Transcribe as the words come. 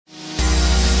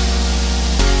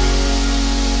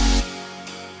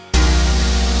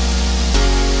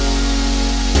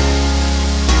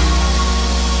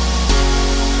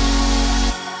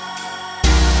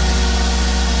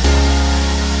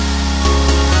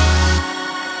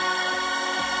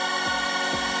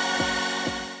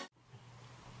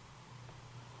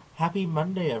Happy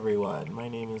Monday, everyone. My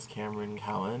name is Cameron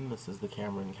Cowan. This is the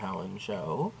Cameron Cowan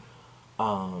Show.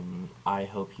 I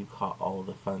hope you caught all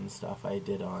the fun stuff I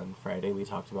did on Friday. We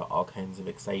talked about all kinds of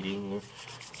exciting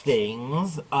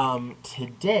things.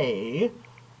 Today,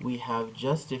 we have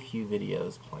just a few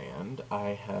videos planned.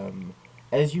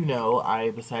 As you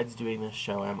know, besides doing this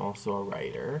show, I'm also a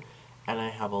writer, and I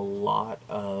have a lot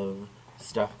of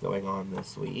stuff going on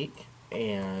this week,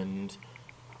 and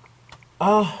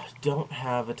don't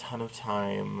have a ton of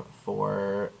time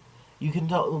for. You can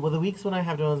tell. Well, the weeks when I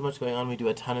have not as much going on, we do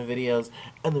a ton of videos,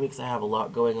 and the weeks I have a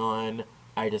lot going on,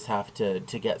 I just have to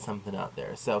get something out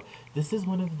there. So this is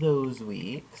one of those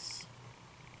weeks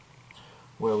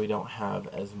where we don't have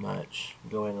as much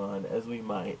going on as we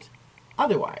might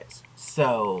otherwise.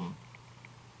 So,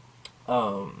 we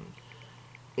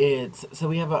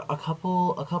have a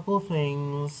couple of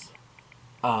things.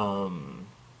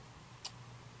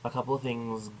 A couple of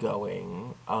things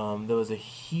going. There was a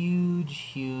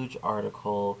huge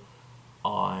article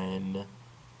on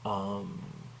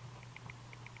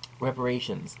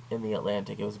reparations in the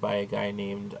Atlantic. It was by a guy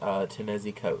named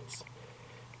Ta-Nehisi Coates.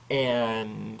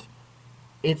 And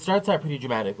it starts out pretty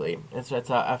dramatically. It starts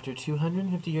out after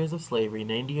 250 years of slavery,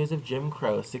 90 years of Jim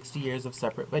Crow, 60 years of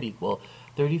separate but equal,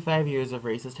 35 years of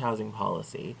racist housing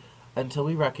policy. Until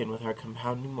we reckon with our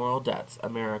compounding moral debts,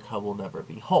 America will never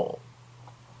be whole.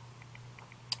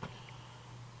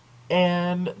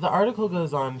 And the article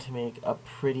goes on to make a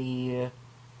pretty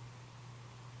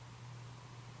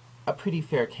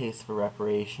fair case for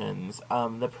reparations.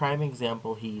 The prime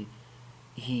example he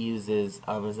uses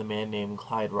is a man named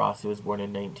Clyde Ross, who was born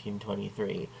in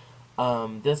 1923.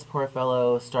 This poor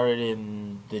fellow started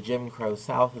in the Jim Crow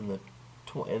South in the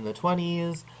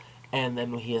 20s, and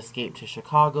then he escaped to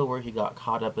Chicago, where he got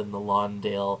caught up in the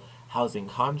Lawndale housing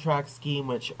contract scheme,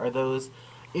 which are those.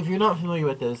 If you're not familiar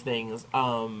with those things,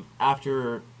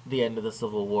 after the end of the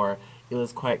Civil War, it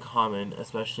was quite common,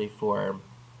 especially for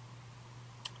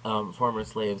former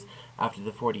slaves, after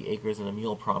the 40 acres and a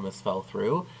mule promise fell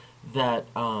through, that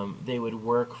they would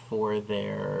work for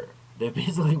they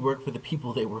basically work for the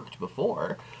people they worked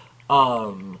before.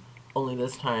 Only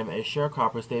this time, as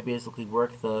sharecroppers, they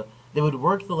would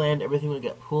work the land, everything would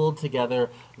get pooled together,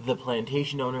 the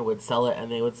plantation owner would sell it,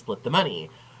 and they would split the money.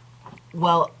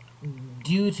 Well,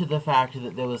 due to the fact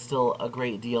that there was still a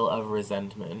great deal of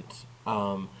resentment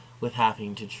with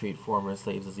having to treat former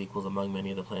slaves as equals among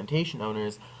many of the plantation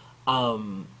owners,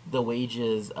 the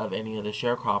wages of any of the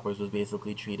sharecroppers was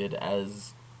basically treated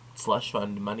as slush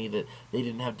fund money that they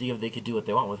didn't have to give. They could do what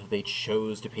they want with. If they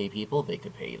chose to pay people, they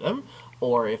could pay them,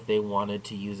 or if they wanted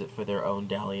to use it for their own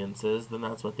dalliances, then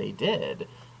that's what they did.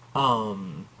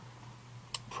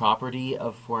 Property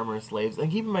of former slaves,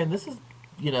 and keep in mind, this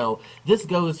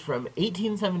goes from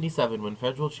 1877 when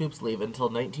federal troops leave until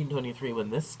 1923 when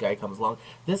this guy comes along.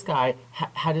 This guy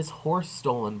had his horse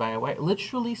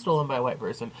literally stolen by a white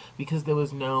person, because there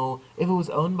was no, if it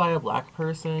was owned by a black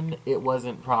person, it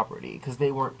wasn't property, because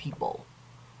they weren't people.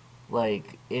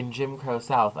 Like, in Jim Crow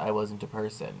South, I wasn't a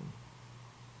person.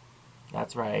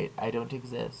 That's right, I don't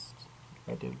exist.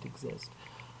 That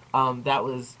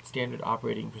was standard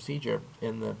operating procedure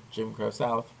in the Jim Crow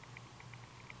South.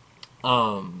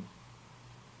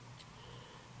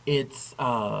 It's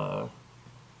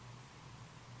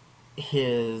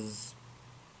his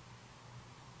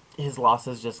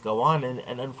losses just go on,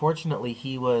 and unfortunately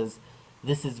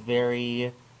this is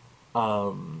very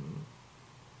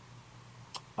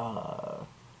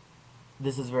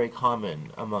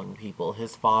common among people.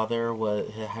 His father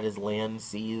had his land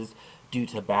seized due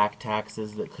to back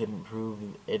taxes that couldn't prove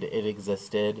it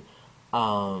existed.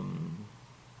 The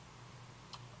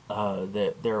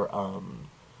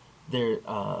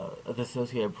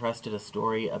Associated Press did a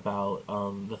story about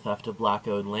the theft of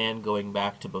black-owned land going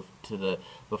back to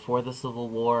before the Civil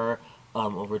War.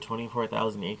 Over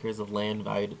 24,000 acres of land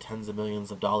valued at tens of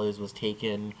millions of dollars was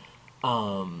taken.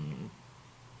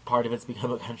 Part of it's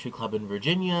become a country club in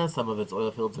Virginia. Some of it's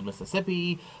oil fields in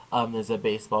Mississippi. There's a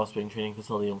baseball spring training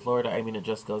facility in Florida. I mean, it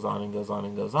just goes on and goes on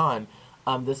and goes on.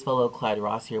 This fellow Clyde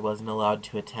Ross here wasn't allowed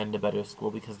to attend a better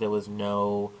school because there was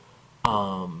no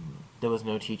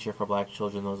teacher for black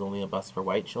children. There was only a bus for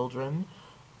white children.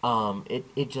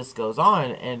 It just goes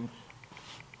on, and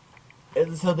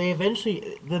so the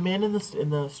man in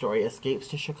the story escapes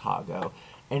to Chicago,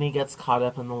 and he gets caught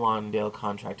up in the Lawndale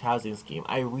contract housing scheme.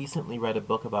 I recently read a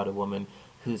book about a woman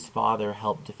whose father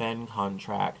helped defend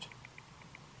contract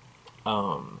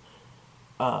home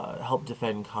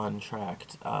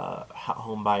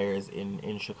buyers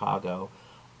in Chicago,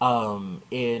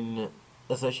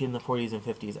 especially in the 40s and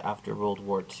 50s after World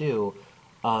War II.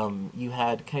 you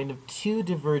had kind of two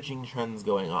diverging trends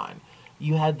going on.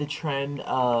 You had the trend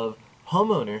of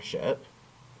homeownership,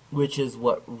 which is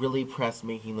what really pressed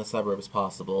making the suburbs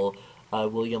possible.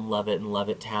 William Levitt and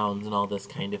Levitt Towns and all this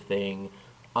kind of thing.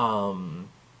 Um,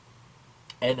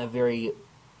 and a very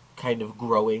kind of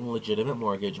growing legitimate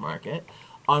mortgage market.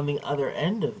 On the other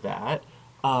end of that,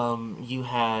 you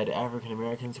had African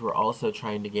Americans who were also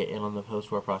trying to get in on the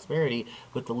post war prosperity,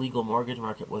 but the legal mortgage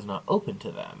market was not open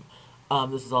to them.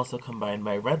 This is also combined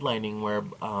by redlining, where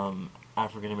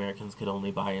African Americans could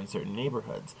only buy in certain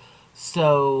neighborhoods.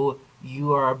 So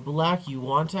you are black, you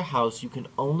want a house, you can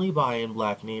only buy in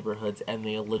black neighborhoods, and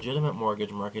the legitimate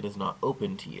mortgage market is not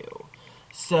open to you.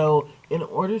 So, in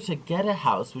order to get a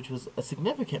house, which was a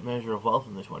significant measure of wealth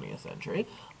in the 20th century,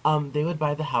 they would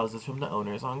buy the houses from the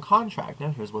owners on contract.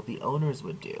 Now, here's what the owners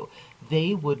would do: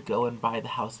 they would go and buy the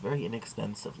house very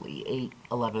inexpensively,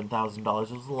 $11,000.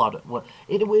 It was a lot of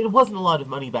it wasn't a lot of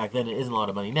money back then. It isn't a lot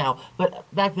of money now, but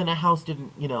back then a house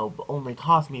didn't only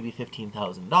cost maybe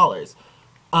 $15,000.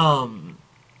 Um,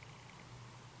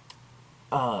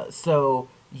 so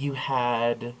you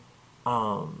had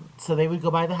so they would go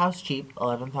buy the house cheap,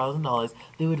 $11,000.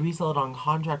 They would resell it on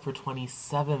contract for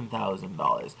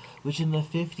 $27,000, which in the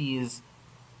 50s,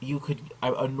 you could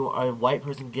a white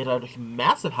person could get a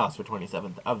massive house for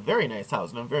a very nice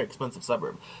house in a very expensive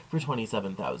suburb for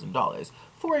 $27,000.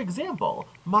 For example,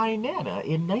 my nana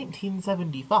in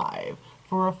 1975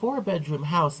 for a 4-bedroom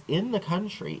house in the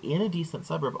country in a decent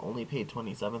suburb only paid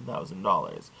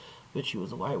 $27,000, but she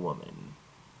was a white woman.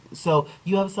 So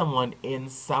you have someone in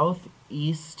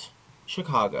southeast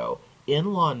Chicago, in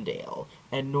Lawndale,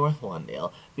 and North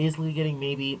Lawndale, basically getting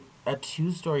maybe a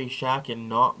 2-story shack in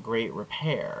not great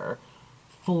repair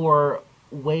for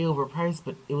way overpriced,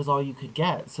 but it was all you could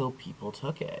get, so people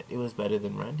took it. It was better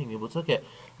than renting. People took it.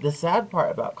 The sad part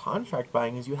about contract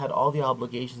buying is you had all the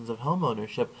obligations of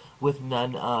homeownership with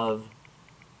none of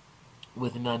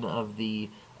the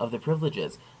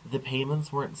privileges. The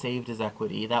payments weren't saved as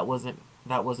equity. That wasn't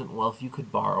wealth you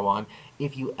could borrow on.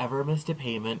 If you ever missed a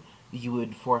payment, you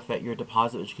would forfeit your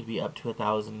deposit, which could be up to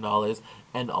 $1,000,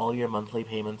 and all your monthly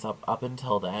payments up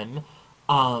until then.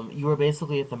 You were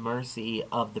basically at the mercy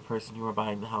of the person you were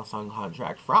buying the house on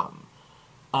contract from.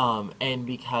 And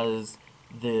because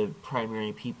the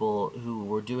primary people who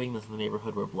were doing this in the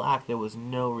neighborhood were black, there was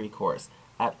no recourse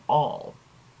at all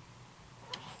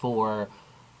for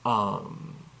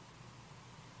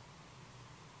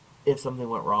if something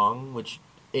went wrong, which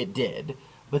it did,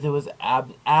 but there was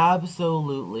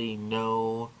absolutely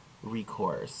no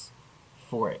recourse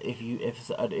for it. If you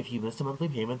missed a monthly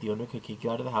payment, the owner could kick you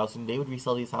out of the house, and they would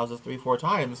resell these houses 3-4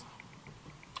 times.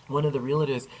 One of the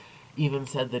realtors even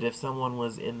said that if someone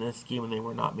was in this scheme and they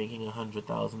were not making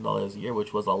 $100,000 a year,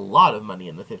 which was a lot of money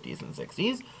in the 50s and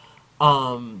 60s,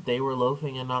 they were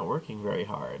loafing and not working very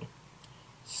hard.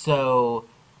 So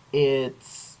it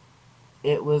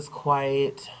was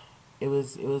quite it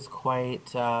was quite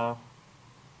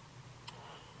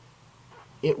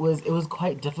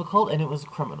difficult, and it was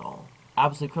criminal,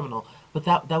 absolutely criminal. But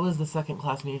that was the second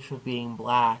class nature of being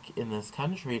black in this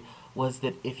country, was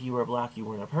that if you were black, you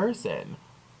weren't a person.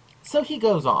 So he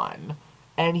goes on,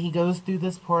 and he goes through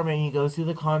this poor man. He goes through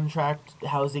the contract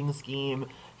housing scheme.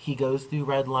 He goes through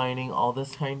redlining, all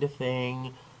this kind of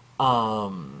thing.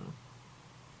 And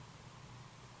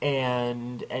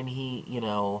he,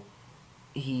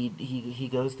 he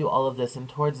goes through all of this, and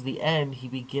towards the end, he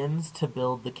begins to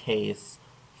build the case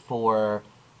for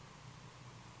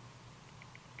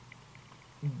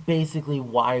basically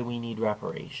why we need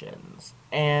reparations.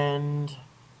 And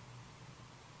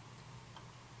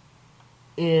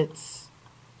it's,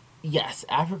 yes,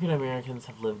 African Americans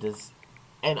have lived as,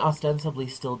 and ostensibly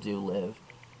still do live,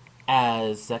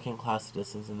 as second-class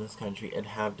citizens in this country, and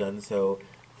have done so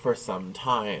for some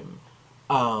time.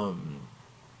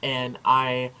 And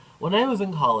when I was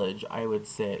in college, I would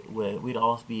sit with,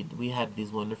 we had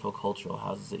these wonderful cultural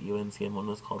houses at UNC, and one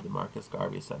was called the Marcus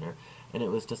Garvey Center, and it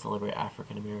was to celebrate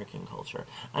African American culture.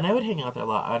 And I would hang out there a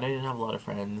lot, and I didn't have a lot of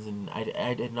friends, and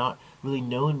I did not really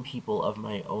known people of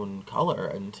my own color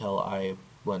until I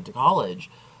went to college.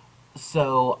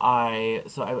 So I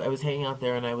was hanging out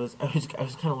there, and I was kind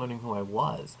of learning who I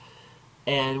was.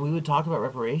 And we would talk about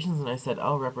reparations, and I said,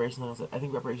 oh, reparations. And I said, I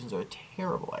think reparations are a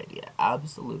terrible idea.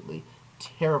 Absolutely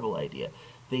terrible idea.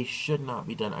 They should not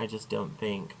be done. I just don't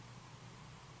think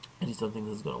this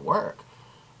is going to work.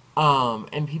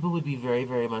 And people would be very,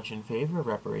 very much in favor of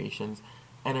reparations,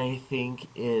 and I think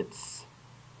it's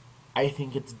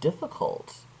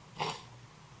difficult.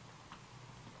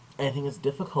 I think it's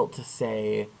difficult to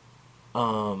say,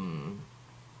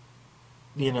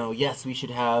 yes, we should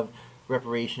have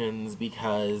reparations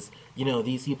because,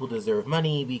 these people deserve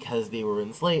money because they were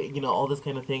enslaved, all this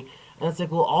kind of thing. And it's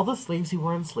like, well, all the slaves who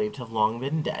were enslaved have long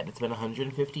been dead. It's been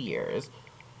 150 years.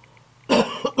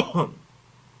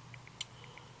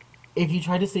 If you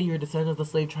try to say you're a descendant of the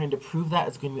slave, trying to prove that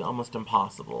is going to be almost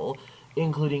impossible,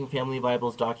 including family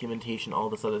Bibles, documentation, all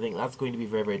this other thing. That's going to be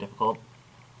very, very difficult.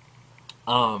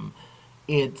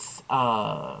 It's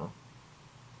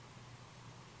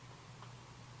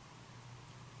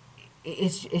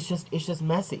just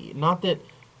messy. Not that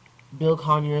Bill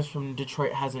Conyers from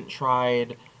Detroit hasn't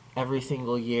tried every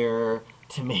single year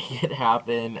to make it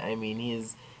happen. I mean,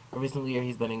 every single year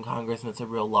he's been in Congress, and it's a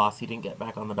real loss. He didn't get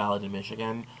back on the ballot in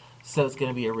Michigan, so it's going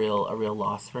to be a real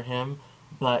loss for him.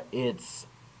 But it's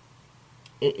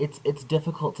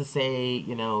difficult to say,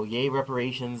 yay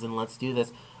reparations and let's do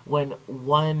this, when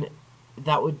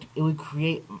it would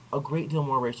create a great deal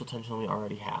more racial tension than we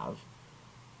already have.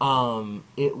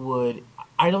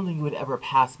 I don't think it would ever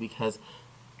pass because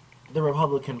the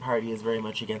Republican Party is very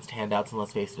much against handouts, and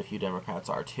let's face it, a few Democrats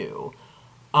are too.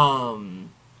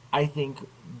 I think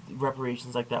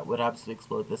reparations like that would absolutely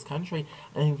explode this country.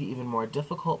 I think the even more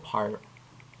difficult part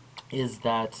is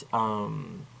that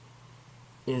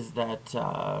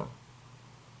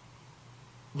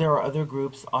there are other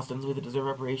groups ostensibly that deserve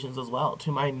reparations as well.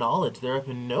 To my knowledge, there have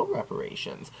been no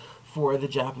reparations for the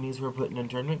Japanese who were put in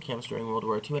internment camps during World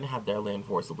War II and had their land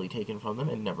forcibly taken from them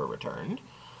and never returned.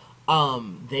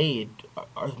 Many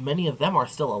of them are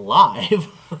still alive,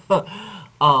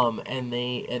 and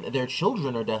their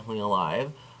children are definitely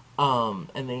alive,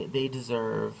 and they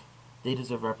deserve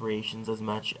reparations as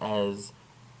much as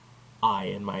I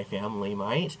and my family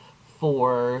might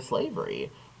for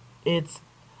slavery.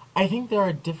 I think there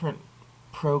are different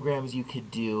programs you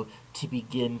could do to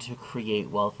begin to create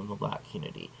wealth in the Black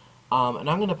community. And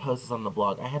I'm going to post this on the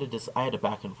blog. I had a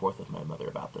back and forth with my mother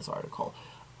about this article.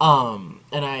 And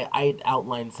I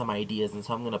outlined some ideas, and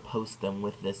so I'm going to post them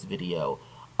with this video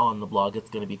on the blog. It's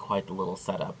going to be quite the little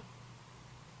setup.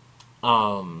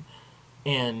 And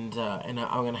I'm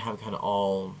going to have kind of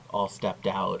all stepped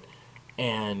out.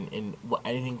 And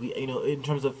I think in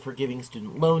terms of forgiving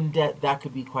student loan debt, that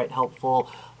could be quite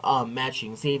helpful.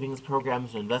 Matching savings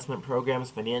programs, investment programs,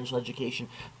 financial education.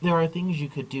 There are things you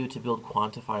could do to build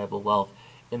quantifiable wealth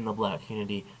in the Black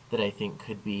community that I think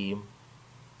could be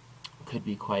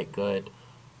quite good.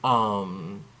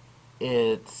 In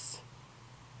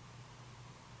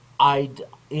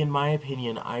my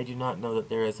opinion, I do not know that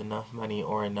there is enough money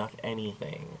or enough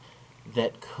anything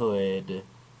that could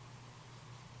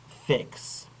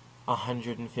fix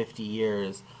 150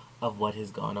 years of what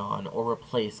has gone on, or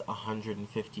replace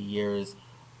 150 years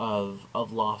of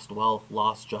lost wealth,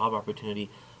 lost job opportunity,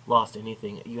 lost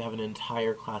anything. You have an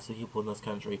entire class of people in this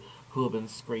country who have been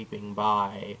scraping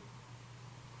by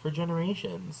for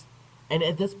generations. And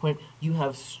at this point, you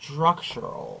have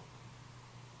structural,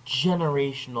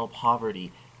 generational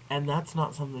poverty, and that's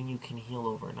not something you can heal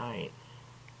overnight.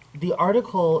 The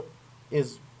article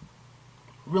is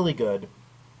really good,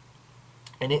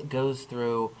 and it goes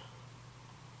through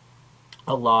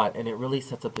a lot, and it really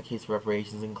sets up the case for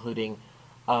reparations, including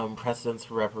precedents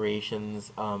for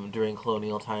reparations during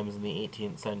colonial times in the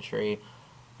 18th century.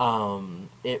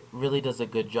 It really does a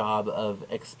good job of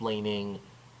explaining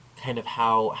kind of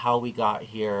how we got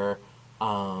here.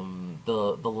 The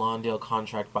Lawndale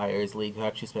Contract Buyers League, who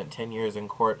actually spent 10 years in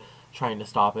court trying to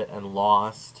stop it and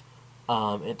lost.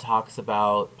 It talks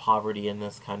about poverty in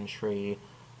this country.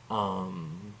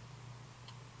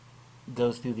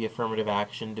 Goes through the affirmative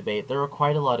action debate. There are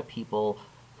quite a lot of people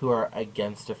who are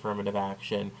against affirmative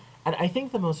action. And I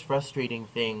think the most frustrating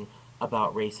thing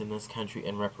about race in this country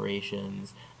and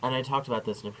reparations, and I talked about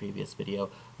this in a previous video,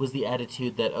 was the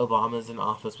attitude that Obama's in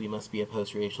office, we must be a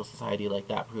post-racial society, like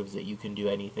that proves that you can do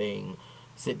anything,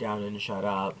 sit down and shut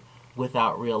up,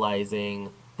 without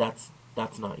realizing that's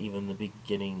not even the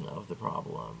beginning of the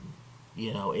problem.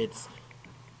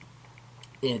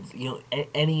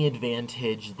 Any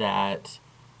advantage that,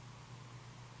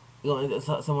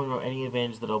 someone wrote, any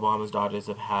advantage that Obama's daughters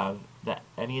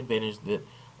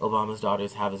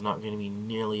have is not going to be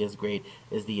nearly as great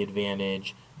as the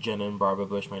advantage Jenna and Barbara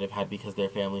Bush might have had because their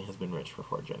family has been rich for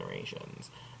 4 generations.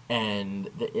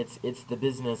 And it's the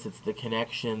business, it's the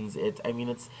connections, it's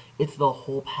the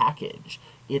whole package.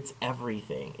 It's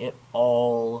everything. It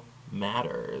all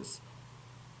matters.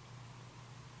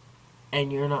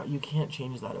 And you can't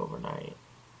change that overnight.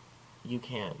 You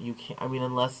can't,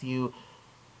 unless you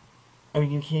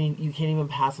can't even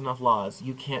pass enough laws.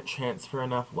 You can't transfer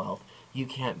enough wealth. You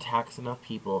can't tax enough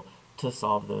people to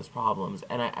solve those problems.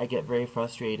 And I get very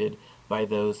frustrated by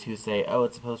those who say, oh,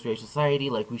 it's a post-racial society,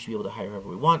 like we should be able to hire whoever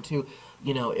we want to.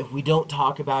 You know, if we don't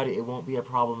talk about it, it won't be a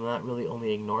problem, and that really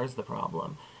only ignores the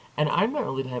problem. And I'm not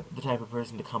really the type of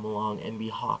person to come along and be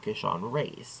hawkish on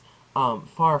race.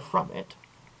 Far from it.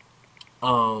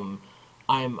 Um,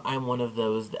 I'm one of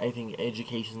those. I think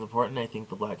education is important. I think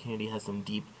the black community has some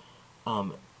deep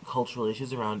um, cultural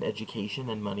issues around education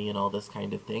and money and all this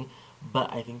kind of thing.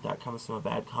 But I think that comes from a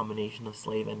bad combination of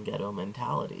slave and ghetto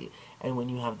mentality. And when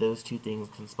you have those two things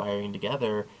conspiring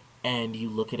together, and you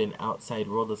look at an outside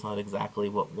world that's not exactly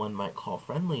what one might call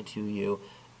friendly to you,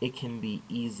 it can be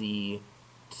easy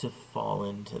to fall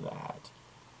into that.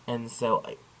 And so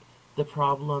the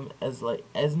problem, as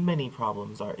many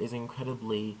problems are, is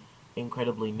incredibly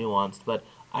nuanced. But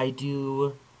I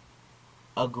do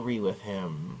agree with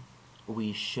him.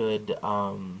 We should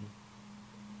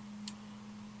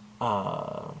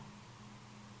uh,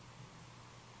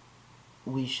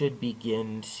 we should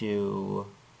begin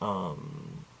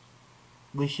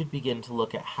to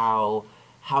look at how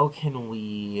can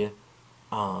we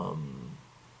um,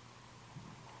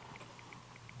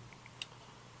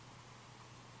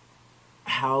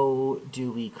 how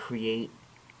do we create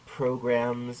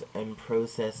programs and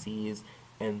processes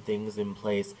and things in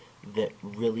place that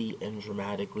really and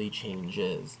dramatically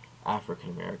changes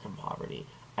African American poverty.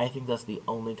 I think that's the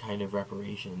only kind of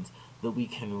reparations that we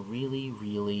can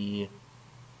really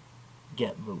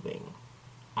get moving,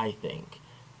 I think.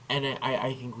 And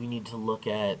I think we need to look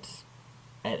at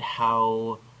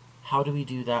how do we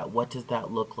do that? What does that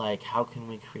look like? How can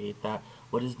we create that?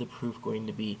 What is the proof going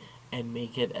to be? And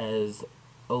make it as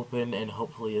open and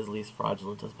hopefully as least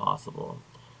fraudulent as possible.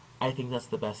 I think that's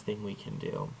the best thing we can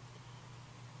do.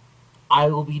 I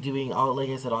will be doing, like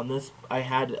I said, on this,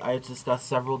 I discussed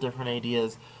several different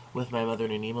ideas with my mother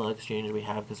in an email exchange we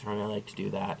have, because her and I like to do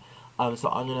that. So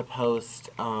I'm going to post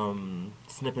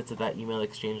snippets of that email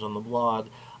exchange on the blog.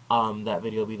 That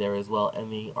video will be there as well, and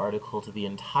the article to the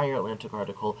entire Atlantic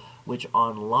article, which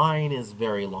online is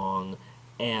very long,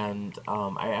 and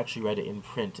I actually read it in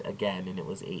print again, and it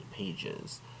was 8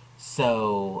 pages.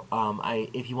 So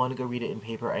if you want to go read it in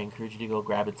paper, I encourage you to go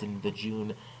grab it. It's in the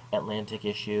June Atlantic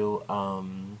issue,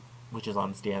 which is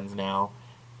on stands now,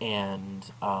 and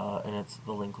it's,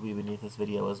 the link will be beneath this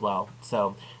video as well.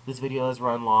 So this video has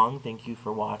run long. Thank you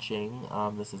for watching.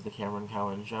 This is the Cameron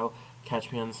Cowan Show.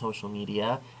 Catch me on social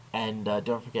media, and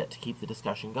don't forget to keep the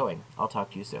discussion going. I'll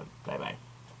talk to you soon. Bye bye.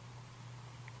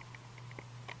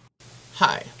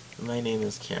 Hi, my name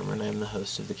is Cameron. I'm the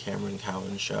host of the Cameron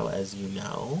Cowan Show, as you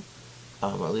know.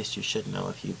 Or at least you should know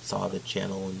if you saw the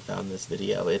channel and found this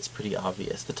video. It's pretty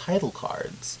obvious. The title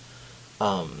cards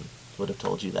would have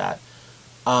told you that.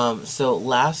 So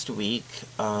last week,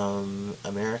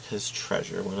 America's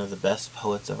treasure, one of the best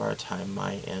poets of our time,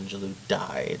 Maya Angelou,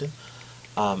 died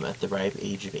at the ripe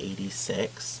age of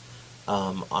 86.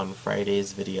 On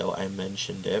Friday's video, I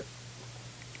mentioned it.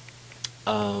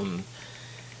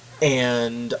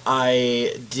 And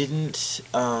I didn't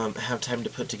have time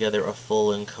to put together a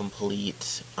full and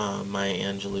complete Maya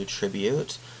Angelou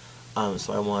tribute,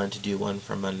 so I wanted to do one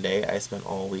for Monday. I spent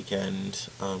all weekend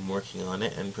working on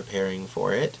it and preparing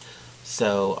for it,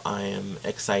 so I am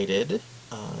excited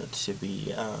to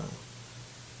be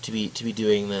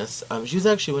doing this. She was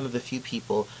actually one of the few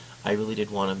people I really did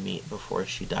want to meet before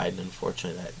she died, and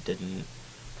unfortunately that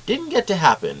didn't get to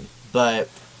happen. But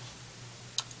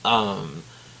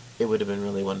it would have been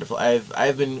really wonderful.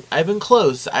 I've been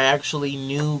close. I actually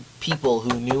knew people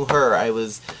who knew her. I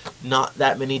was not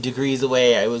that many degrees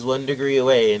away. I was 1 degree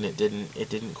away, and it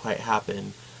didn't quite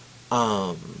happen.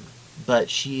 But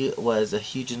she was a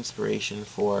huge inspiration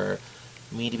for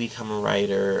me to become a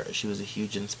writer. She was a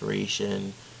huge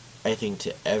inspiration, I think,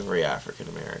 to every African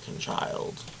American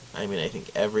child. I mean, I think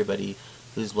everybody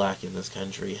who's black in this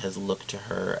country has looked to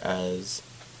her as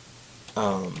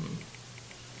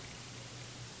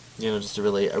just a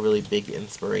really big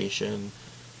inspiration,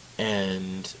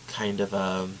 and kind of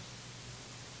a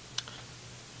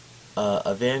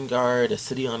vanguard, a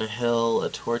city on a hill, a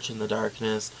torch in the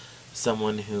darkness,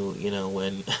 someone who,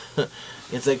 when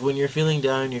it's like when you're feeling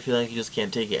down, you're feeling like you just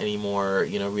can't take it anymore,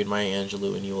 read Maya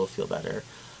Angelou and you will feel better.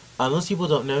 Most people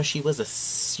don't know she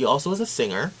also was a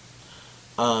singer.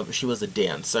 She was a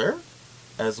dancer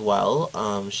as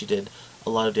well. She did a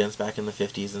lot of dance back in the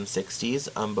 50s and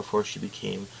 60s, before she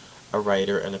became a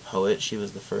writer and a poet. She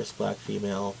was the first black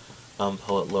female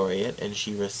poet laureate, and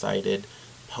she recited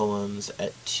poems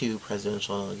at 2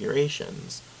 presidential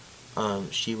inaugurations.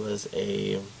 She was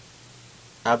a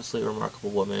absolutely remarkable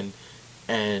woman,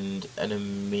 and an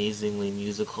amazingly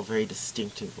musical, very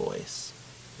distinctive voice.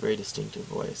 very distinctive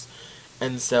voice.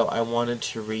 And so I wanted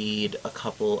to read a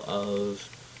couple of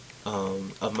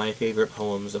my favorite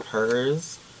poems of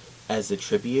hers as a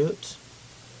tribute.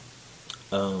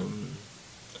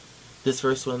 This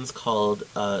first one's called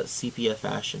Sepia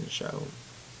Fashion Show.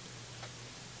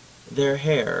 Their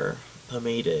hair,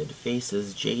 pomaded,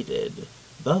 faces jaded,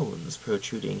 bones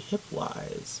protruding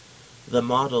hip-wise. The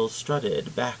models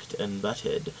strutted, backed and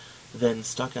butted, then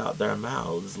stuck out their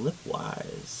mouths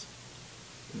lip-wise.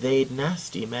 They'd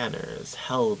nasty manners,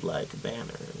 held like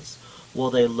banners, while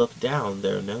they looked down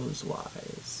their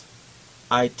nose-wise.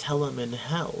 I'd tell 'em in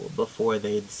hell before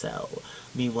they'd sell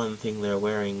me one thing they're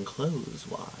wearing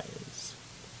clothes-wise.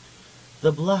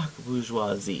 The black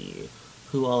bourgeoisie,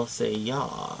 who all say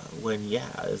yah when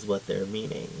yeah is what they're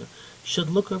meaning, should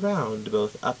look around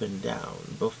both up and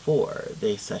down before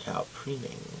they set out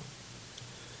preening.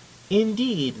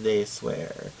 Indeed, they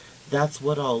swear, that's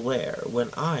what I'll wear when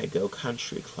I go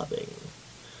country clubbing.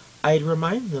 I'd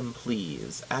remind them,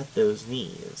 please, at those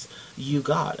knees, you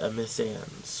got a Miss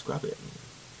Anne scrubbing.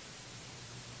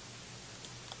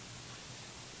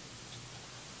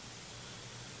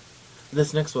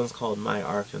 This next one's called My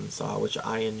Arkansas, which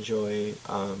I enjoy.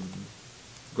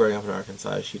 Growing up in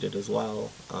Arkansas, she did as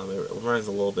well. It reminds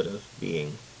a little bit of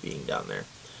being down there.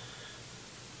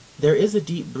 There is a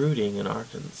deep brooding in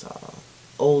Arkansas,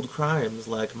 old crimes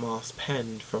like moss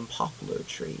penned from poplar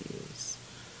trees.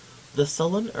 The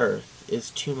sullen earth is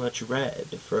too much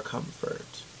red for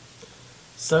comfort.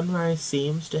 Sunrise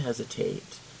seems to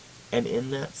hesitate, and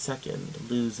in that second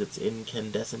lose its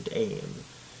incandescent aim,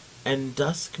 and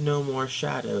dusk no more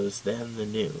shadows than the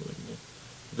noon.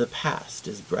 The past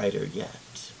is brighter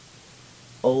yet.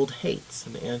 Old hates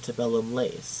and antebellum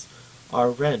lace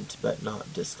are rent but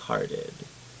not discarded.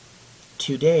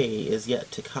 Today is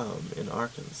yet to come in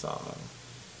Arkansas.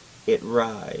 It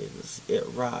rides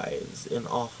in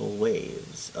awful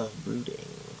waves of brooding.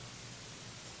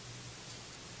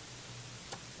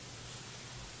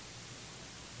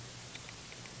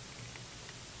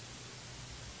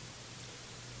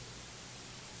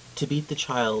 To beat the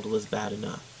child was bad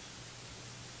enough.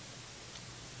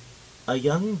 A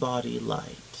young body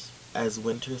light as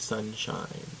winter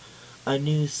sunshine, a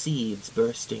new seed's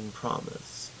bursting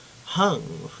promise,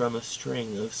 hung from a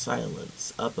string of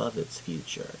silence above its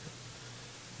future.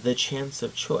 The chance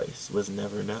of choice was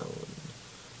never known.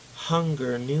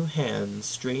 Hunger, new hands,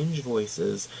 strange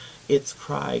voices, its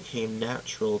cry came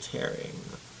natural tearing.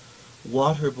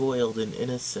 Water boiled in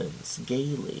innocence,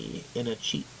 gaily in a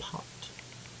cheap pot.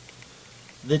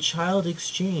 The child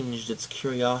exchanged its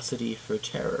curiosity for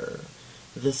terror.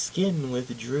 The skin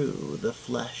withdrew, the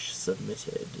flesh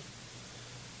submitted.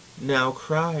 Now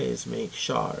cries make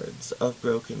shards of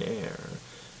broken air,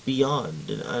 beyond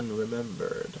and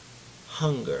unremembered,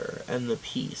 hunger and the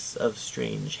peace of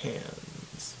strange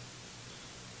hands.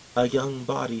 A young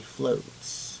body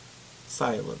floats,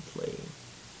 silently.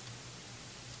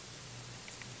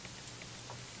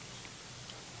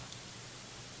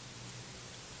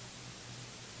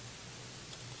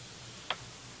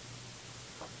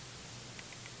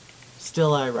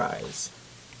 Still I rise.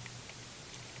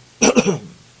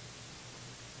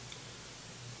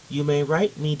 You may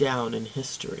write me down in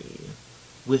history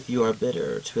with your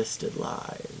bitter, twisted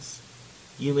lies.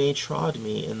 You may trod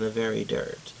me in the very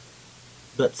dirt,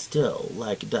 but still,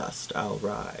 like dust, I'll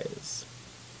rise.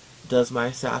 Does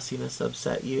my sassiness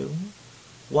upset you?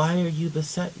 Why are you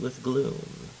beset with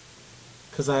gloom?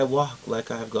 'Cause I walk like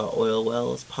I've got oil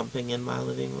wells pumping in my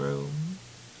living room?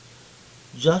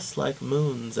 Just like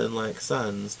moons and like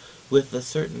suns, with the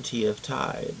certainty of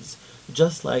tides,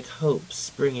 just like hopes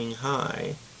springing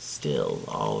high, still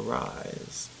I'll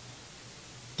rise.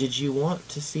 Did you want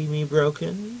to see me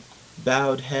broken?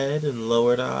 Bowed head and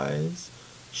lowered eyes,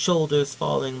 shoulders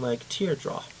falling like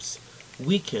teardrops,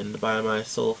 weakened by my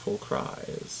soulful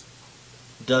cries.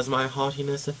 Does my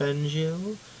haughtiness offend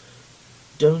you?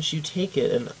 Don't you take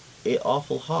it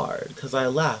awful hard, 'cause I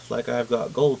laugh like I've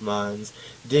got gold mines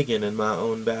digging in my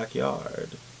own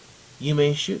backyard. You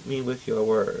may shoot me with your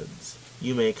words,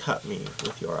 you may cut me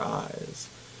with your eyes,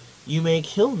 you may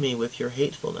kill me with your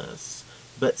hatefulness,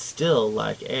 but still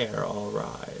like air I'll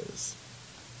rise.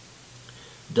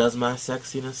 Does my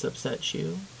sexiness upset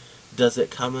you? Does it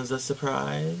come as a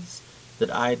surprise that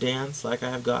I dance like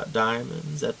I've got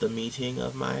diamonds at the meeting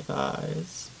of my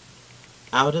thighs?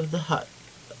 Out of the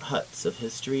huts of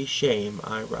history's shame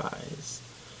I rise.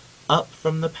 Up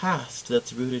from the past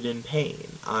that's rooted in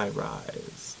pain I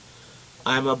rise.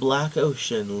 I'm a black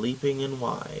ocean leaping and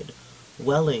wide,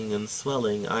 welling and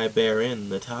swelling I bear in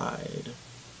the tide.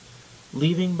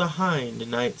 Leaving behind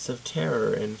nights of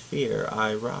terror and fear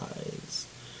I rise.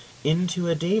 Into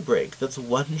a daybreak that's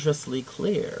wondrously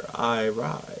clear I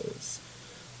rise,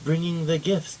 bringing the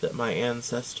gifts that my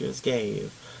ancestors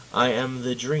gave. I am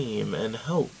the dream and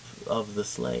hope of the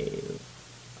slave.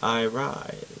 I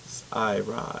rise, I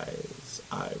rise,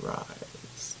 I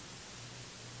rise.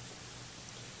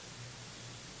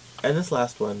 And this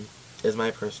last one is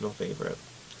my personal favorite.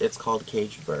 It's called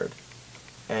Caged Bird.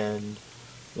 And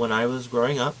when I was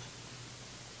growing up,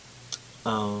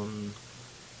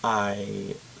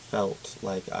 I felt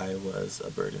like I was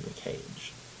a bird in a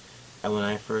cage. And when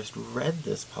I first read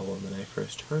this poem and I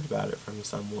first heard about it from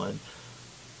someone,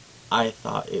 I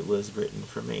thought it was written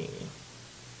for me.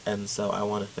 And so I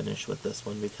want to finish with this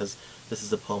one because this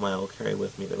is a poem I will carry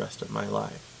with me the rest of my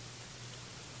life.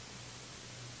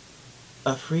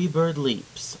 A free bird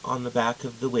leaps on the back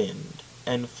of the wind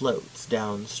and floats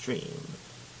downstream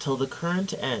till the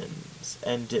current ends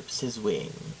and dips his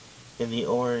wing in the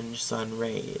orange sun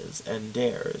rays and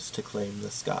dares to claim the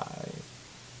sky.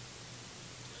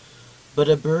 But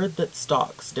a bird that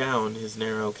stalks down his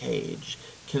narrow cage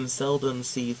can seldom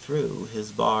see through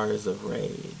his bars of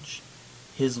rage.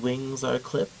 His wings are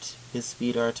clipped, his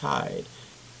feet are tied,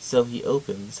 so he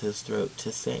opens his throat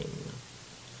to sing.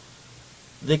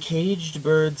 The caged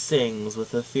bird sings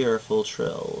with a fearful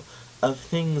trill of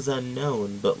things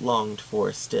unknown but longed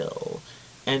for still,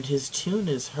 and his tune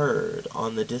is heard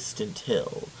on the distant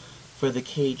hill, for the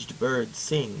caged bird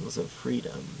sings of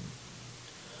freedom.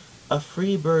 A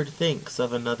free bird thinks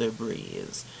of another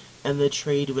breeze, and the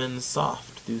trade winds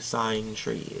soft through sighing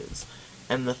trees,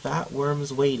 and the fat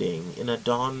worms waiting in a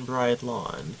dawn-bride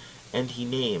lawn, and he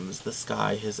names the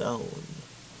sky his own.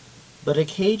 But a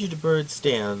caged bird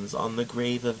stands on the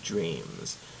grave of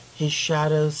dreams, his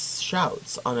shadow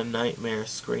shouts on a nightmare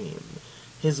scream,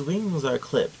 his wings are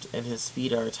clipped and his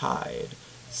feet are tied,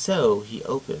 so he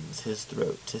opens his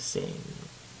throat to sing.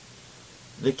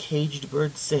 The caged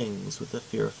bird sings with a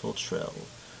fearful trill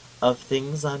of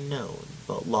things unknown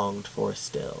but longed for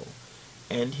still,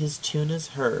 and his tune is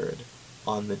heard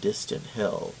on the distant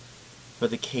hill, for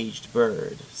the caged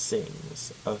bird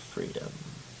sings of freedom.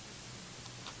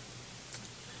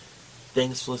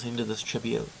 Thanks for listening to this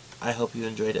tribute. I hope you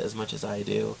enjoyed it as much as I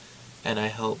do, and I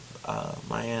hope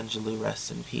Maya Angelou rests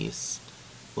in peace.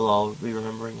 We'll all be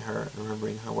remembering her and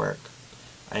remembering her work.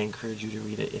 I encourage you to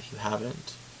read it if you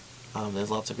haven't.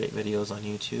 There's lots of great videos on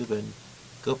YouTube, and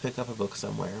go pick up a book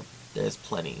somewhere. There's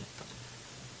plenty.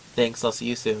 Thanks, I'll see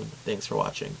you soon. Thanks for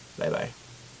watching. Bye-bye.